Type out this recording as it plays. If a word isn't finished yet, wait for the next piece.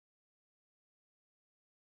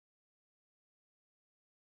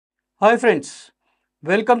Hi friends,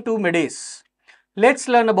 welcome to Medace. Let's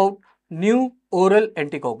learn about new oral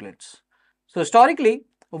anticoagulants. So historically,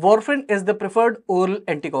 warfarin is the preferred oral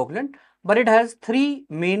anticoagulant, but it has three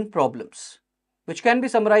main problems, which can be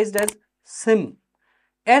summarized as SIM.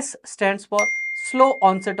 S stands for slow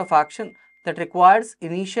onset of action that requires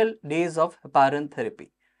initial days of heparin therapy.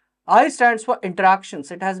 I stands for interactions,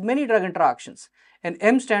 it has many drug interactions, and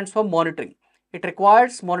M stands for monitoring. It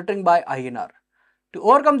requires monitoring by INR. To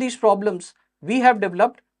overcome these problems, we have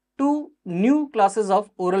developed two new classes of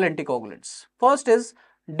oral anticoagulants. First is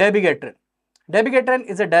dabigatran. Dabigatran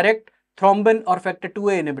is a direct thrombin or factor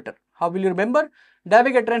 2A inhibitor. How will you remember?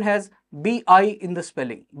 Dabigatran has BI in the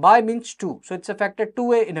spelling. Bi means 2, so it's a factor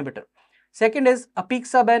 2A inhibitor. Second is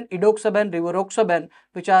apixaban, edoxaban, rivaroxaban,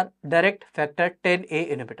 which are direct factor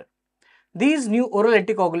 10A inhibitor. These new oral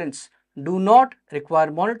anticoagulants do not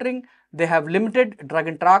require monitoring, they have limited drug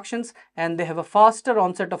interactions, and they have a faster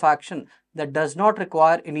onset of action that does not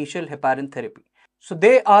require initial heparin therapy. So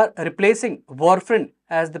they are replacing warfarin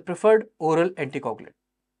as the preferred oral anticoagulant.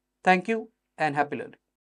 Thank you and happy learning.